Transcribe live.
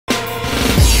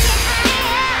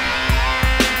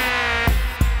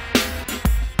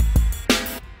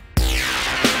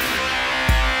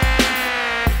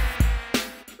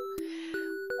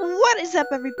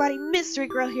everybody? Mystery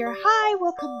Girl here. Hi,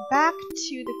 welcome back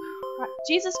to the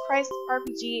Jesus Christ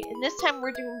RPG, and this time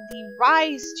we're doing the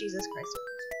Rise Jesus Christ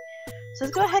RPG. So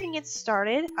let's go ahead and get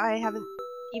started. I haven't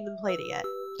even played it yet.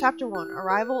 Chapter 1,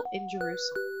 Arrival in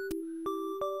Jerusalem.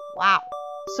 Wow.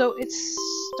 So it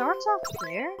starts off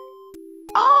there?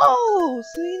 Oh!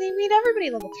 So they meet everybody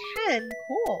at level 10.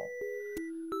 Cool.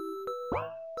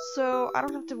 So I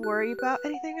don't have to worry about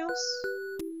anything else?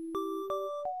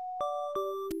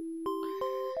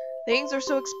 Things are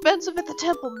so expensive at the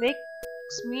temple, makes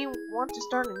me want to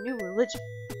start a new religion.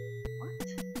 What?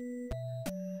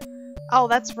 Oh,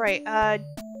 that's right.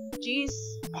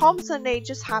 Palm Sunday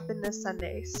just happened this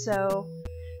Sunday, so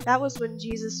that was when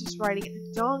Jesus was riding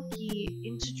a donkey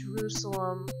into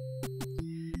Jerusalem,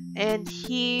 and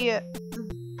the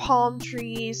palm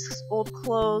trees, old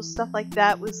clothes, stuff like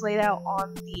that was laid out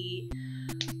on the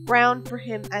ground for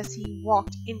him as he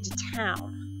walked into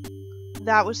town.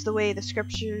 That was the way the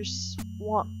scriptures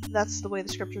that's the way the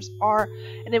scriptures are,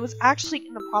 and it was actually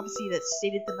in the prophecy that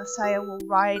stated the Messiah will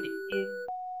ride in,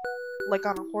 like,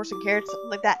 on a horse and carriage, something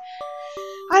like that.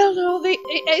 I don't know,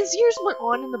 as years went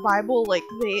on in the Bible, like,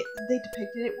 they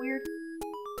depicted it weird.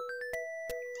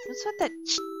 What's that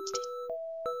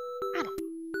I don't know.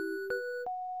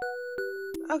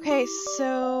 Okay,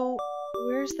 so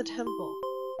where's the temple?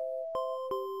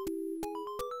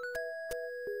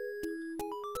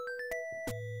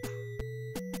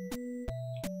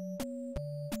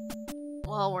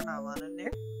 Well, we're not allowed in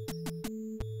there.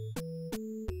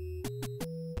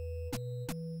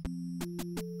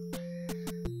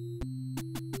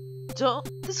 Don't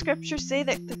the scriptures say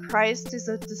that the Christ is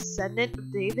a descendant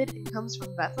of David and comes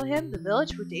from Bethlehem, the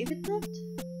village where David lived?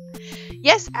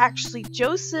 Yes, actually,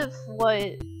 Joseph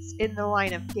was in the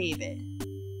line of David.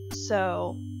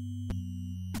 So,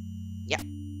 yeah.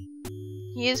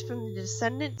 He is from the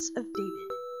descendants of David.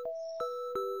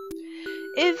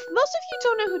 If most of you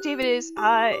don't know who David is,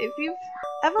 if you've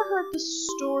ever heard the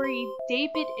story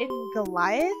David and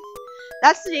Goliath,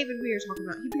 that's the David we are talking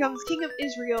about. He becomes king of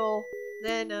Israel,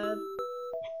 then,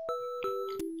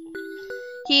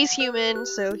 he's human,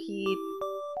 so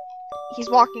he's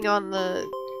walking on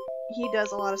he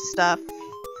does a lot of stuff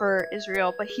for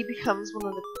Israel, but he becomes one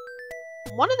of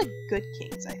the good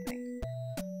kings, I think.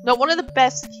 No, one of the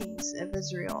best kings of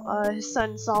Israel. His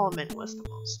son Solomon was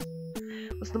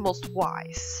the most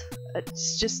wise.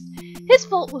 It's just his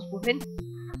fault was women.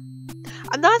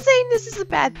 I'm not saying this is a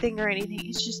bad thing or anything,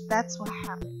 it's just that's what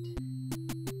happened.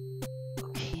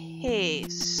 Okay,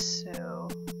 so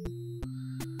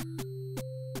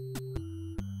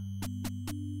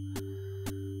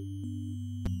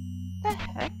the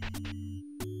heck?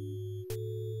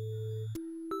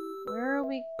 Where are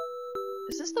we?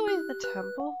 Is this the way to the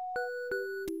temple?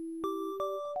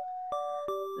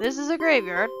 This is a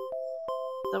graveyard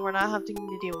that we're not having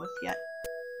to deal with yet.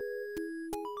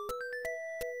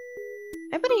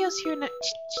 Anybody else here?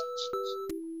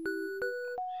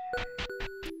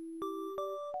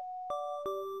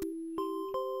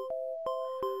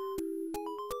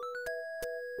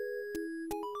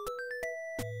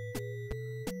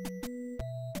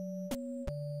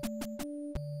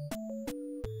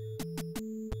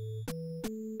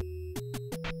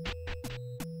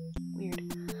 Weird.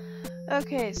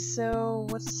 Okay, so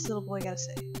what's the syllable I gotta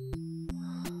say?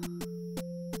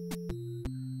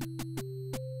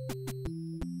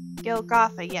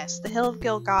 Golgotha, yes. The hill of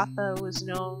Golgotha was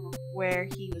known where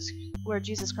Jesus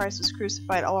Christ was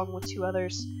crucified along with two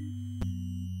others.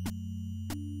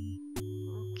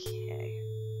 Okay.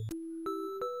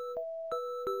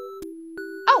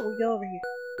 Oh, we go over here.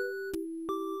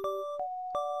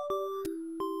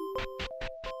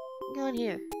 Go in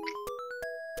here.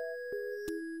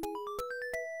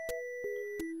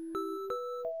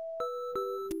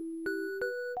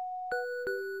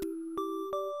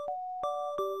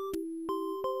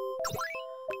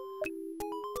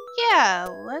 Yeah,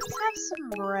 let's have some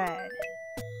bread.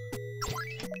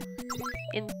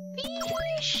 And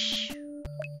fish!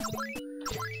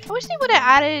 I wish they would have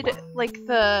added, like,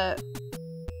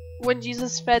 when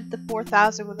Jesus fed the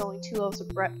 4,000 with only 2 loaves of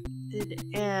bread,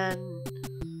 and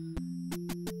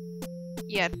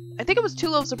yeah, I think it was 2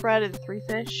 loaves of bread and 3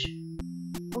 fish.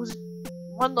 It was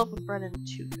 1 loaf of bread and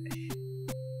 2 fish.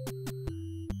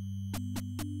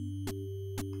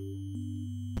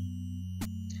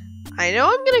 I know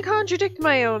I'm gonna contradict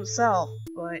my own self,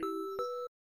 but...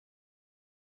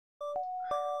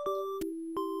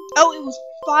 Oh, it was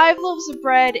 5 loaves of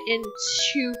bread and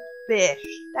 2 fish.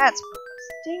 That's gross.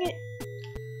 Dang it.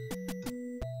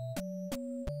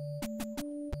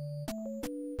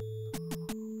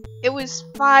 It was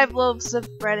 5 loaves of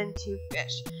bread and 2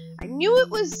 fish. I knew it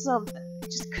was something. I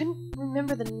just couldn't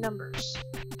remember the numbers.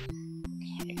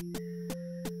 Okay.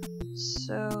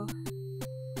 So,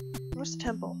 where's the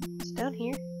temple? Is it down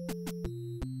here?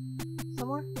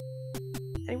 Somewhere?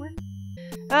 Anywhere?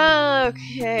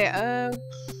 Okay,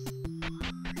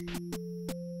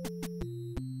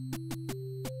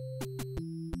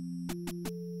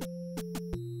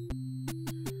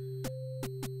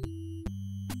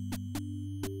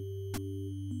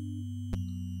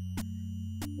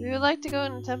 we would like to go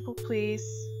in the temple, please.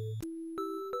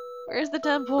 Where's the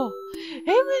temple? Hey,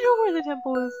 we know where the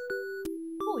temple is.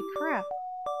 Holy crap.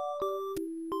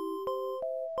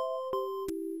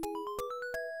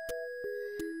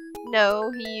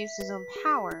 No, he used his own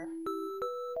power.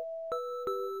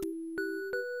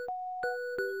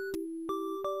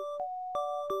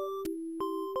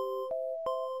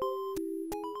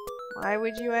 Why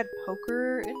would you add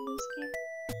poker in this game?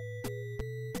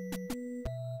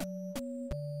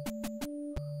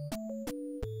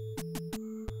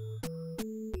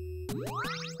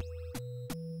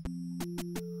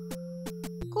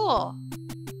 Cool.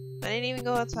 I didn't even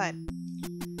go outside.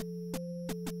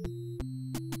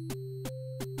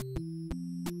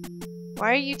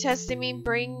 Why are you testing me?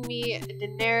 Bring me a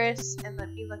denarius and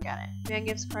let me look at it. Man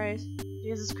gives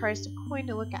Jesus Christ a coin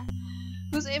to look at.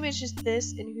 Whose image is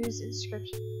this and whose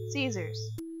inscription? Caesar's.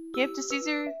 Give to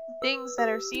Caesar the things that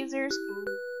are Caesar's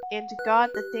and to God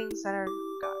the things that are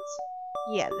God's.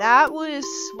 Yeah, that was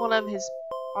one of his,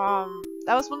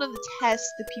 that was one of the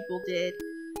tests the people did.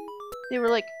 They were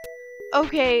like,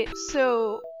 okay,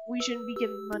 so we shouldn't be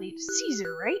giving money to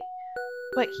Caesar, right?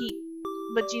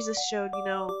 But Jesus showed, you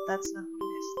know, that's not what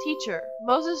it is. Teacher,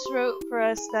 Moses wrote for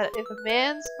us that if a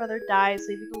man's brother dies,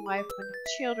 leaving a wife and no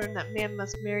children, that man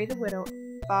must marry the widow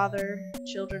and father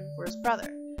children for his brother.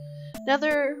 Now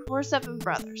there were 7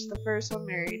 brothers. The first one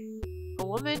married a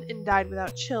woman and died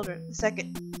without children. The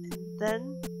second, and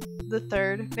then the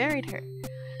third married her.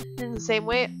 In the same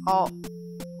way, all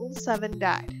 7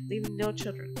 died, leaving no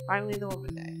children. Finally, the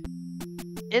woman died.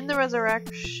 In the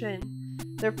resurrection,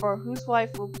 therefore, whose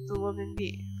wife will the woman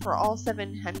be? For all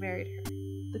 7 had married her.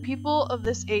 The people of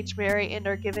this age marry and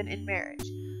are given in marriage,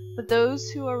 but those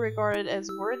who are regarded as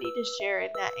worthy to share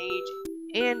in that age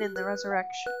and in the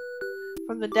resurrection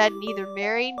from the dead neither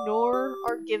marry nor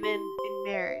are given in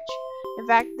marriage. In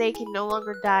fact, they can no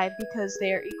longer die because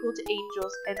they are equal to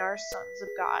angels and are sons of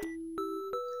God.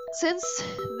 Since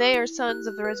they are sons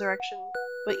of the resurrection,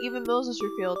 but even Moses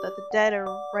revealed that the dead are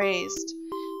raised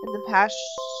in the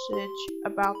passage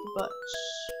about the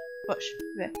bush.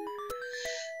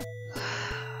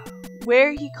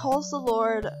 Where he calls the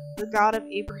Lord the God of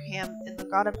Abraham and the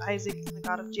God of Isaac and the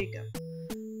God of Jacob.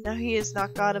 Now he is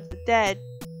not God of the dead,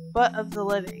 but of the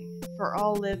living, for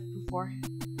all live before him.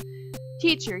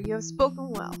 Teacher, you have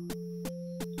spoken well.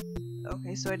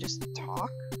 Okay, so I just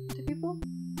talk to people?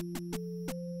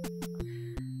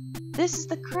 This is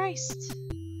the Christ.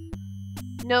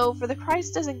 No, for the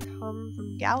Christ doesn't come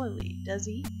from Galilee, does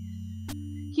he?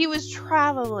 He was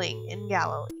traveling in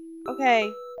Galilee. Okay,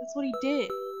 that's what he did.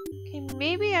 Okay,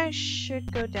 maybe I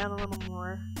should go down a little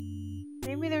more.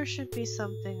 Maybe there should be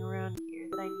something around here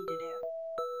that I need to do.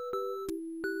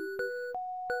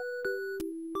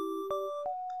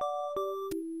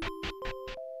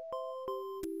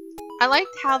 I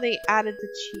liked how they added the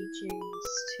teachings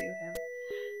to him.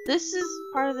 This is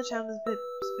part of the town is a bit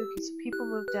spooky, so people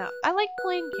moved out. I like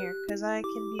playing here because I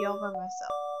can be all by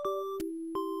myself.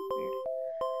 Weird.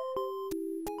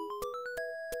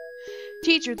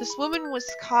 Teacher, this woman was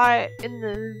caught in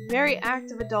the very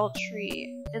act of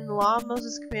adultery. In the law,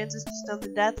 Moses commands us to stone to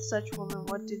death such woman.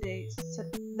 What do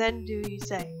you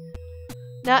say?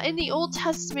 Now, in the Old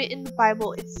Testament in the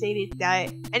Bible, it stated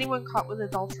that anyone caught with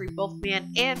adultery, both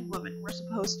man and woman, were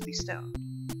supposed to be stoned.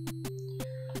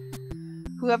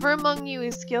 Whoever among you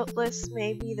is guiltless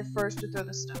may be the first to throw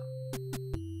the stone.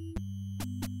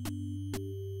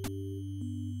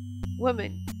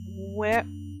 Women, where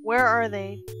are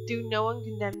they? Do no one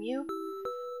condemn you?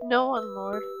 No one,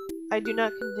 Lord. I do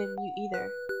not condemn you either.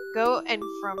 Go, and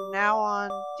from now on,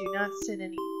 do not sin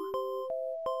anymore.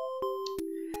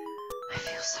 I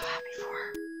feel so happy for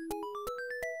her.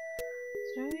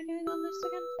 Is there anything on this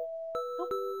again? Nope.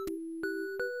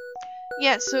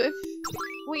 Yeah, so if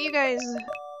what you guys,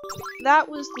 that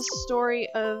was the story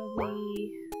of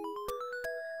the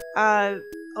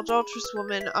adulterous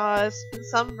woman. In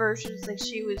some versions, like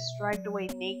she was dragged away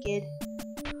naked.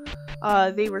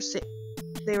 They were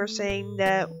saying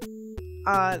that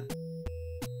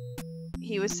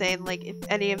he was saying, like, if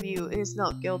any of you is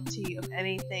not guilty of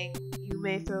anything, you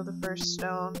may throw the first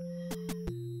stone.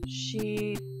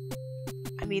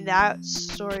 I mean, that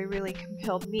story really compelled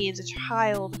killed me as a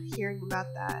child hearing about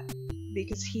that,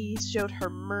 because he showed her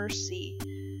mercy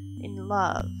and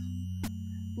love.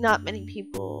 Not many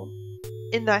people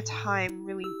in that time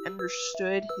really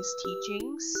understood his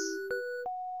teachings.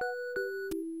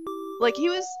 Like, he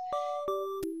was...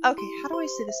 Okay, how do I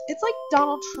say this? It's like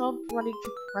Donald Trump running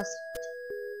for president.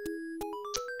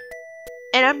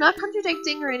 And I'm not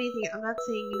contradicting or anything. I'm not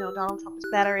saying, you know, Donald Trump is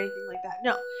bad or anything like that.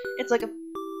 No. It's like a...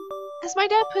 As my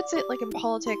dad puts it, like in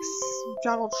politics,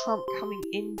 Donald Trump coming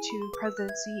into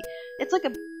presidency, it's like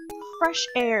a fresh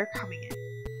air coming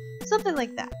in. Something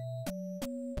like that.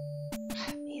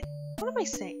 Man, what am I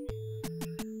saying?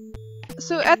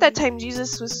 So at that time,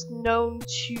 Jesus was known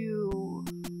to...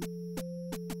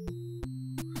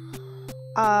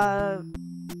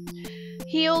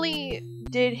 he only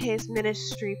did his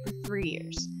ministry for 3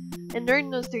 years. And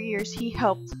during those 3 years, he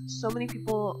helped so many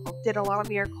people, did a lot of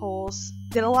miracles,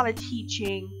 did a lot of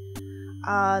teaching.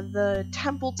 The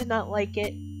temple did not like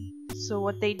it, so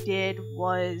what they did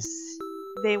was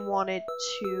they wanted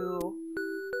to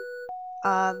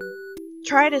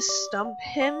try to stump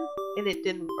him, and it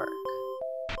didn't work.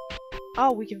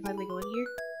 Oh, we can finally go in here.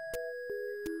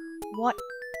 What?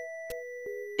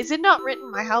 Is it not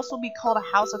written, my house will be called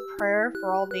a house of prayer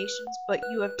for all nations, but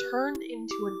you have turned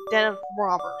into a den of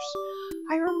robbers.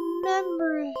 I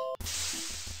remember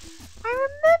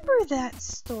that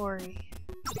story.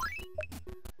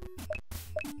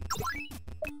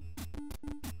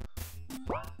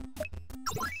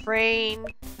 Refrain.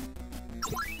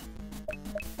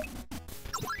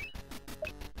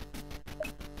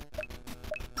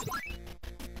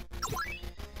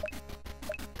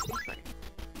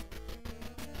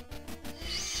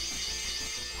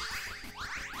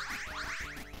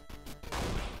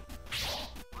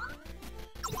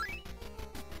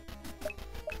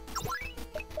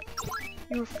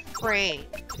 Refrain.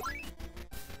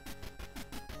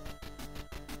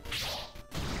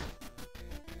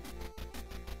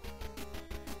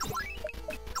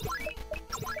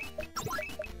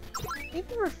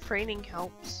 Maybe refraining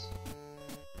helps.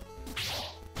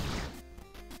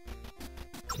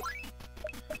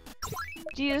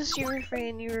 Jesus, you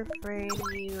refrain, you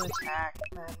attack,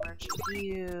 mad merchant,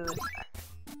 you attack.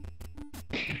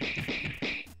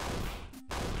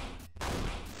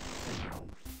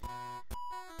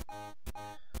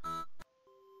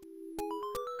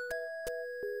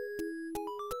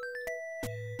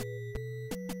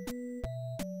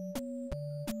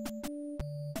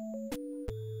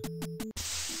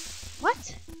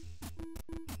 What?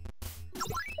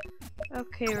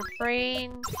 Okay,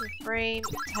 refrain,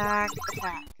 attack.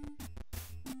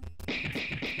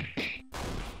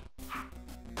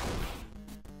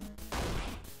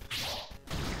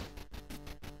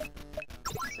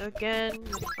 So again,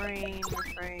 refrain,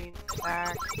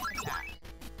 attack.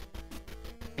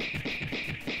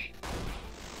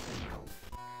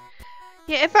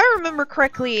 Yeah, if I remember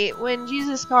correctly, when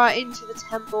Jesus got into the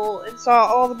temple and saw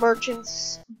all the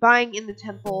merchants buying in the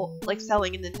temple, like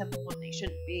selling in the temple when they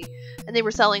shouldn't be, and they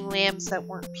were selling lambs that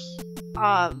weren't,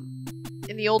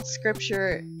 in the old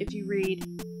scripture, if you read,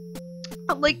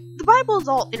 like, the Bible is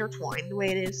all intertwined the way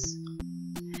it is.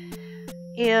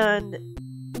 And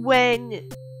when,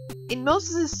 in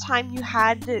Moses' time, you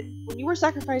had to, when you were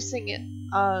sacrificing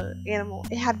an animal,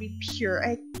 it had to be pure.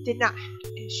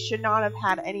 It should not have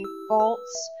had any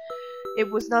faults. It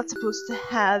was not supposed to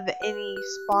have any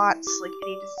spots, like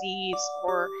any disease,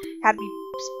 or had to be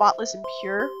spotless and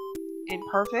pure and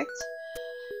perfect.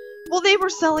 Well, they were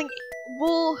selling,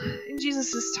 in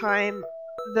Jesus' time,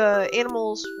 the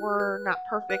animals were not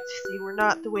perfect. They were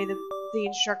not the way that the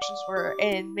instructions were,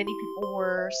 and many people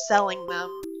were selling them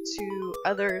to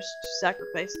others to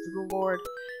sacrifice to the Lord.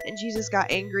 And Jesus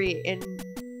got angry, and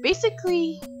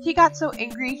basically, he got so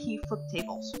angry, he flipped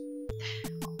tables.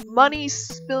 Money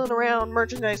spilling around,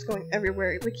 merchandise going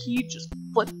everywhere. Like, he just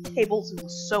flipped tables and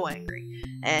was so angry.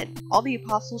 And all the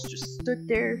apostles just stood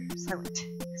there silent,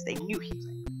 because they knew he was angry.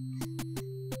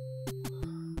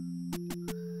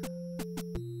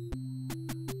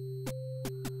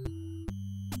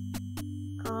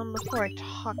 Before I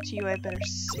talk to you, I better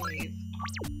save.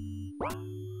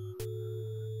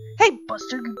 Hey,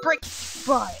 Buster, you break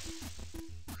your butt!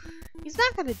 He's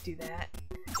not gonna do that.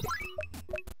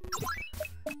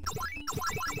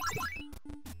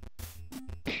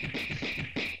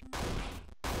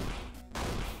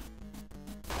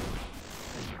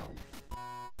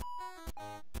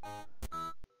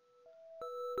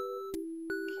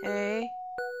 Okay.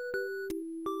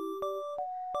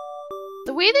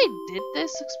 The way they did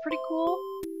this looks pretty cool.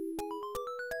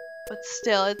 But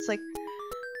still, it's like,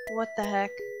 what the heck?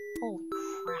 Holy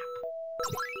crap.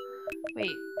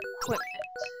 Wait, equipment.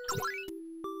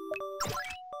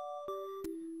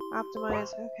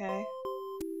 Optimize, okay.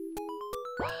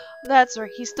 That's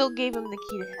right, he still gave him the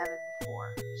key to heaven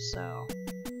before, so.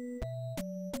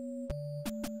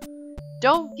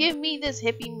 Don't give me this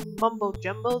hippie mumbo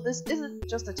jumbo. This isn't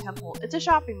just a temple, it's a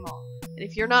shopping mall. And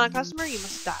if you're not a customer, you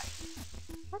must die.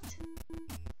 What?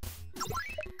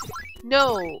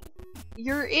 No,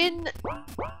 you're in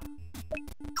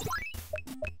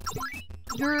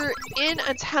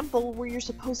a temple where you're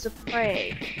supposed to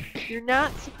pray. You're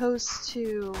not supposed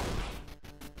to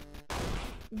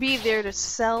be there to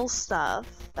sell stuff.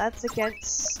 That was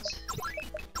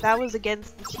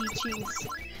against the teachings.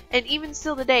 And even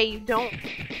still today, you don't,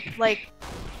 like,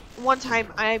 one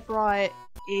time I brought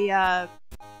a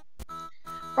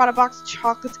box of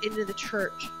chocolates into the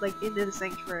church, like, into the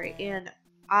sanctuary, and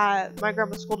my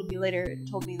grandma scolded me later and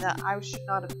told me that I should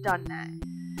not have done that.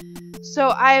 So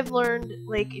I've learned,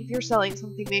 like, if you're selling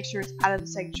something, make sure it's out of the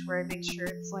sanctuary, make sure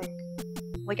it's, like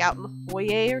out in the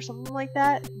foyer or something like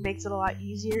that. It makes it a lot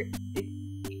easier.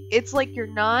 It's like you're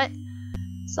not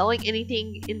selling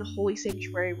anything in the holy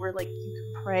sanctuary where, like,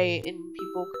 you can pray and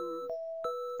people can...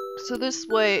 So this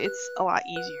way, it's a lot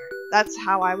easier. That's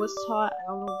how I was taught.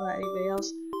 I don't know about anybody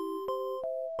else.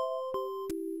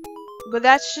 But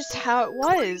that's just how it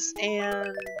was,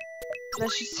 and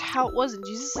that's just how it was in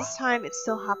Jesus' time. It's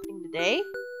still happening today.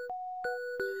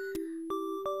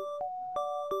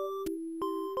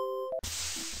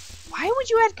 Why would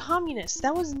you add communists?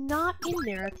 That was not in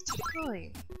there at the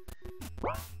time.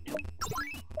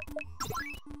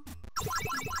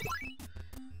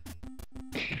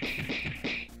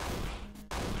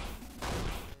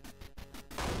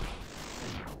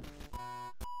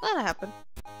 That happened.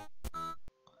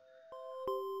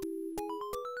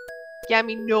 Yeah, I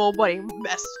mean, nobody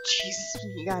messed with Jesus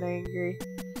when he got angry.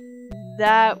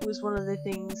 That was one of the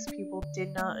things people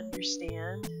did not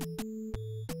understand.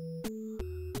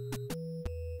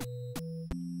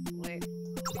 Wait.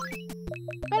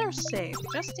 Better save,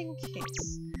 just in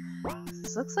case.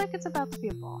 This looks like it's about to be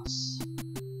a boss.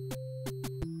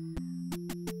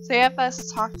 So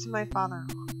FS, talk to my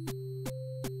father-in-law.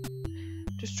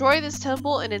 Destroy this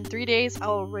temple, and in 3 days I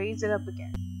will raise it up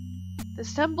again.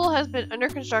 This temple has been under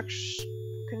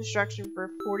construction for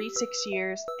 46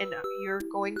 years, and you're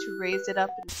going to raise it up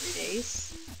in 3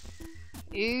 days?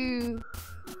 Ew.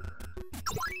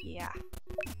 Yeah.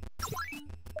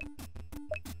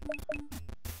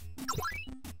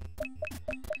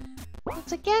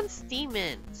 It's against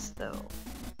demons, though.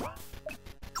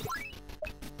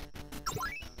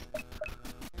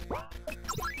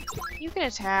 You can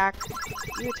attack.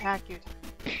 You attack, you attack.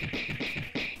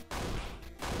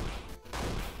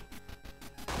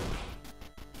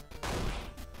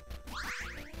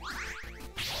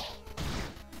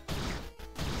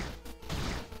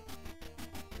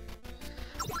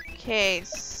 Okay,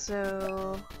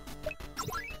 so...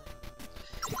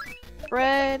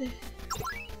 Bread.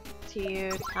 To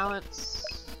you. Talents.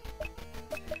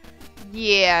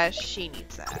 Yeah, she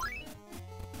needs that.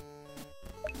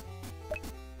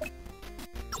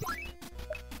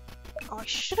 Oh, I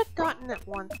should have gotten that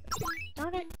one.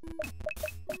 Darn it.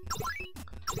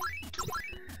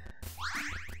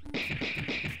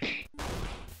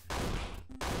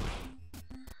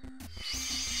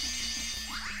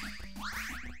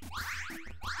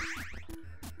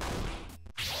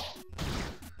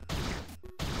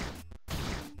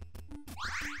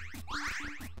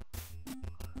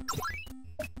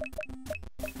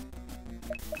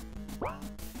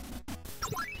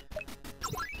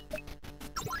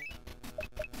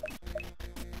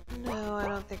 No, I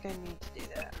don't think I need to do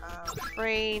that.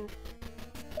 Brain.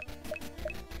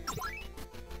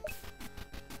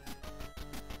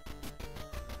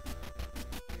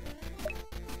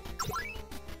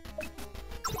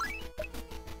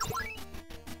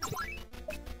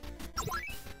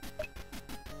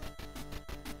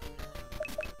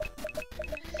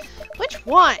 Which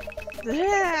one?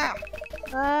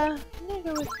 I'm gonna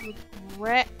go with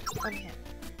regret on him.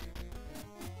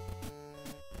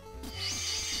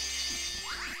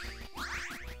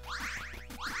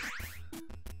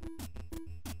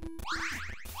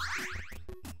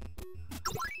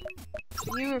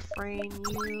 You refrain,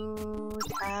 you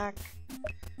attack.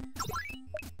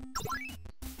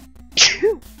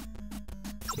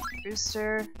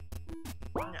 Booster.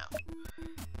 No.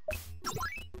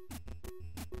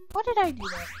 What did I do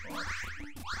that for?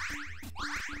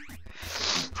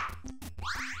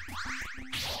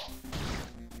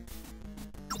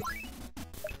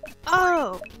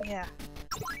 Oh, yeah.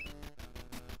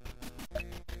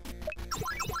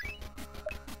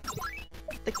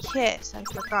 The kiss, I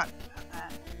forgot about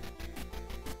that.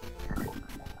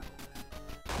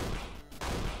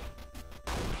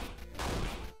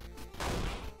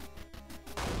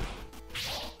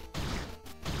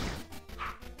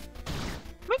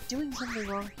 doing something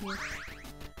wrong here.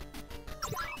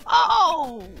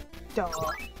 Oh! Duh.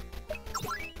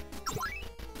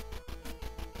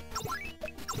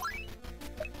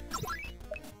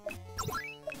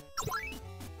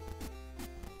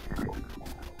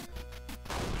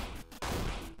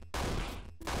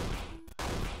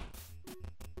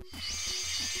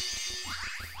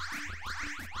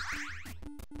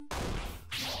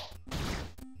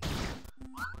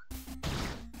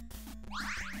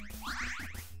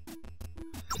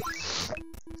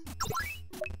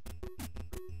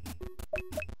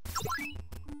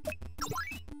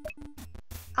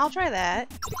 I'll try that.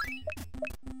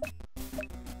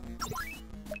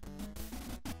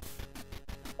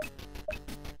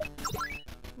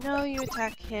 No, you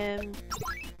attack him.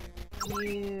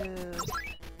 You...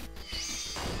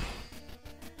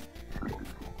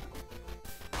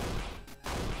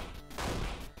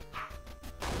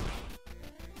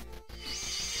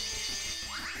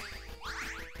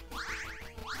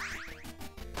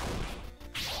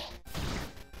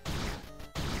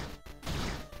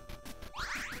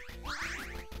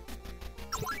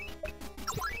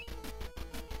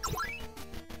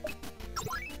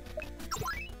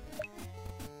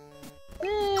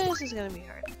 This is gonna be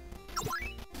hard.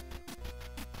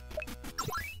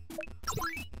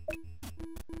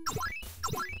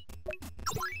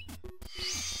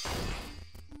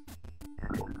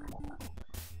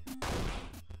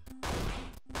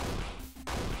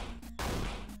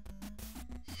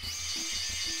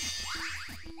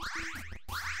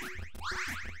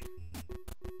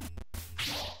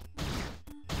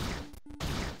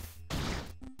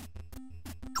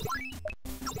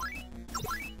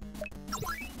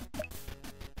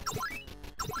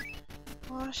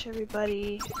 Gosh,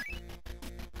 everybody.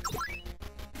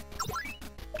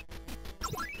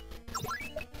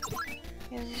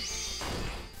 And...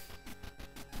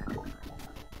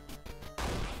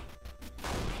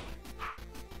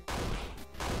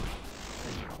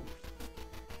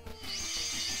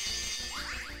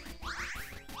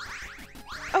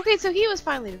 okay, so he was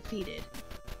finally defeated.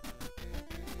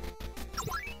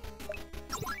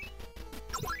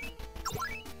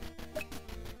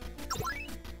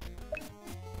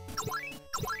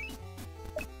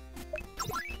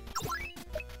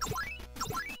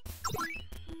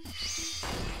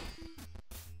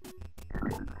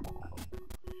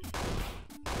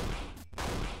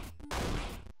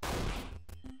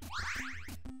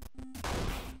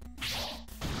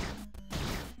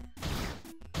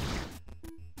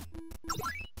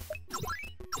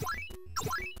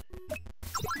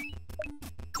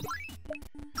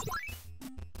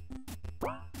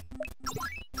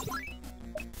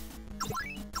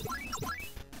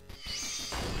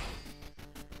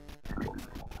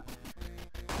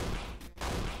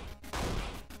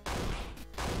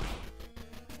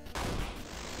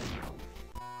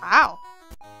 Wow.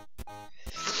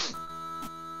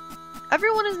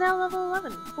 Everyone is now level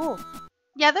 11. Cool.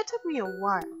 Yeah, that took me a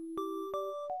while.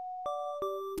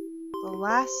 The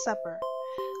Last Supper.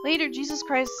 Later, Jesus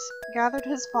Christ gathered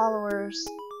his followers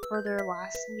for their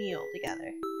last meal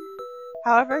together.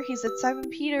 However, he said Simon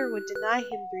Peter would deny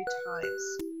him 3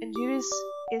 times, and Judas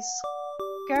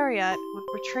Iscariot would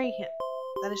betray him.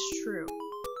 That is true.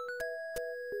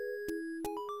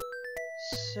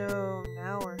 So,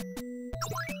 now we're...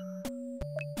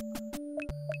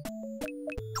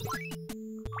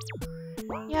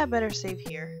 yeah, better save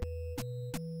here.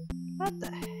 What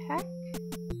the heck?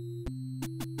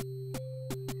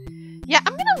 Yeah,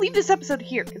 I'm gonna leave this episode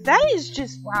here, because that is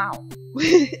just, wow.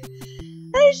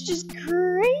 That is just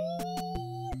crazy.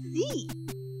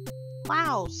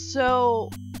 Wow, so...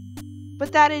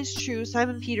 but that is true.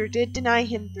 Simon Peter did deny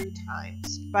him 3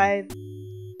 times by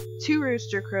 2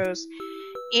 rooster crows,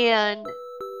 and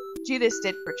Judas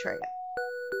did betray him.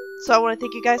 So I want to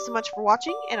thank you guys so much for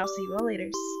watching, and I'll see you all later.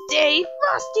 Stay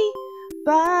frosty!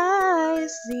 Bye!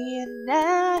 See you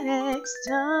next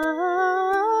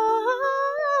time!